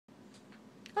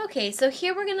Okay, so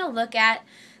here we're going to look at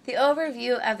the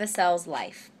overview of a cell's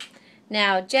life.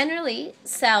 Now, generally,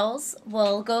 cells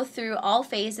will go through all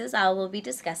phases I will be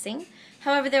discussing.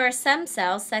 However, there are some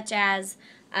cells, such as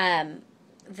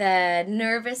the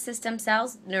nervous system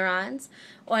cells, neurons,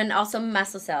 and also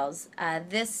muscle cells.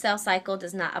 This cell cycle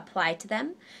does not apply to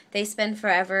them. They spend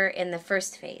forever in the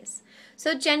first phase.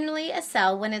 So generally, a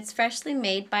cell, when it's freshly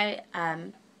made by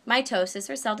mitosis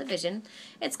or cell division,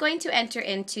 it's going to enter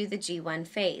into the G1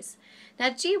 phase.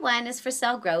 Now, G1 is for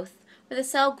cell growth, where the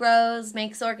cell grows,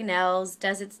 makes organelles,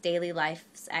 does its daily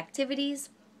life's activities,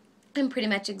 and pretty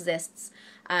much exists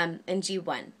in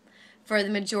G1 for the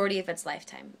majority of its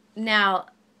lifetime. Now,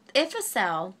 if a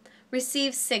cell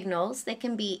receives signals, they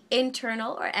can be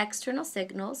internal or external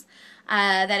signals,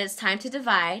 that it's time to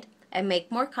divide and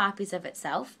make more copies of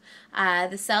itself,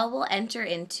 the cell will enter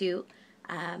into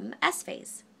S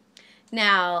phase.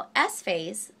 Now, S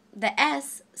phase, the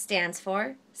S stands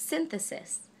for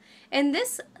synthesis. In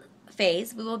this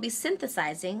phase, we will be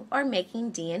synthesizing or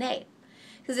making DNA.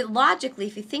 Because logically,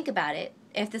 if you think about it,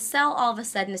 if the cell all of a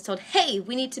sudden is told, hey,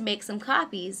 we need to make some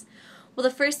copies, well, the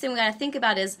first thing we got to think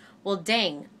about is, well,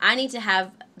 dang, I need to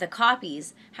have the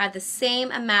copies have the same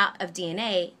amount of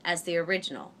DNA as the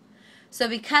original. So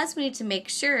because we need to make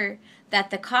sure that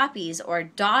the copies or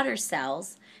daughter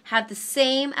cells have the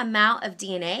same amount of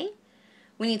DNA,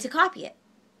 we need to copy it.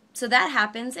 So that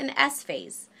happens in S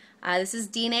phase. This is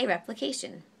DNA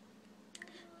replication.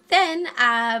 Then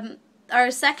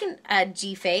our second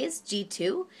G phase,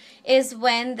 G2, is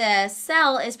when the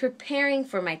cell is preparing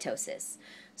for mitosis.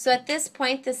 So at this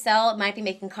point, the cell might be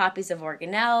making copies of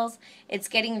organelles. It's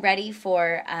getting ready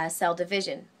for cell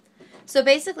division. So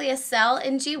basically, a cell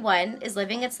in G1 is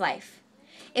living its life.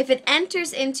 If it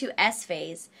enters into S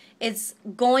phase, it's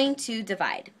going to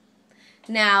divide.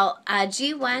 Now,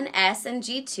 G1, S, and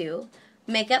G2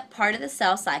 make up part of the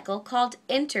cell cycle called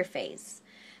interphase.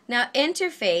 Now,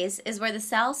 interphase is where the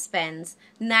cell spends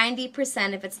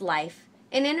 90% of its life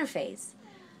in interphase.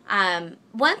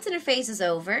 Once interphase is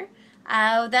over,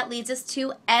 that leads us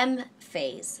to M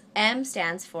phase. M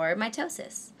stands for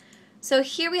mitosis. So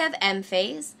here we have M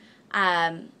phase,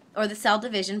 or the cell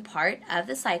division part of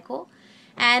the cycle.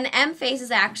 And M phase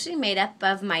is actually made up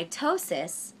of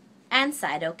mitosis and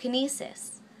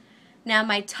cytokinesis. Now,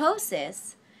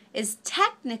 mitosis is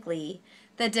technically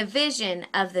the division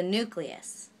of the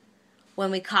nucleus.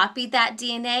 When we copied that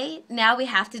DNA, now we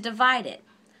have to divide it.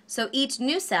 So each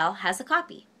new cell has a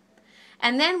copy.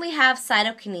 And then we have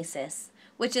cytokinesis,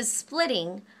 which is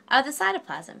splitting of the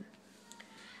cytoplasm.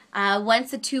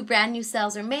 Once the two brand new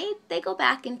cells are made, they go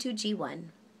back into G1.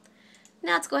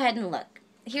 Now let's go ahead and look.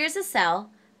 Here's a cell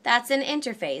that's in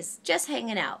interphase, just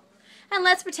hanging out. And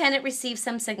let's pretend it receives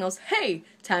some signals, hey,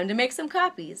 time to make some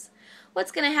copies.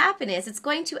 What's going to happen is it's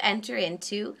going to enter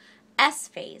into S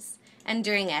phase. And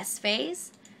during S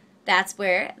phase, that's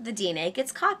where the DNA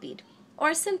gets copied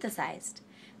or synthesized.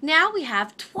 Now we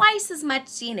have twice as much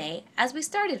DNA as we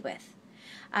started with.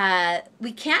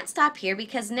 We can't stop here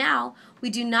because now we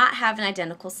do not have an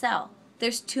identical cell.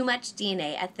 There's too much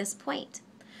DNA at this point.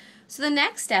 So the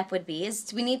next step would be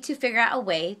is we need to figure out a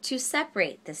way to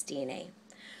separate this DNA.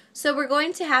 So we're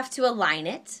going to have to align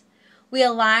it. We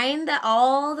align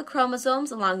all the chromosomes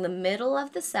along the middle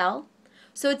of the cell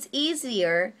so it's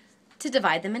easier to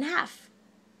divide them in half.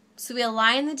 So we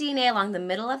align the DNA along the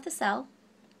middle of the cell,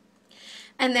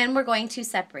 and then we're going to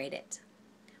separate it.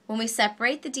 When we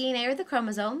separate the DNA or the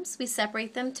chromosomes, we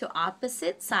separate them to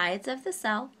opposite sides of the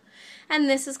cell, and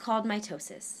this is called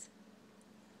mitosis.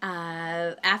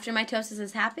 After mitosis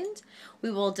has happened, we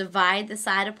will divide the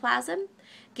cytoplasm,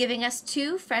 giving us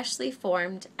two freshly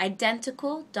formed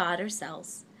identical daughter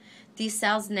cells. These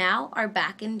cells now are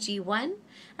back in G1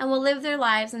 and will live their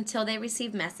lives until they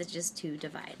receive messages to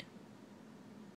divide.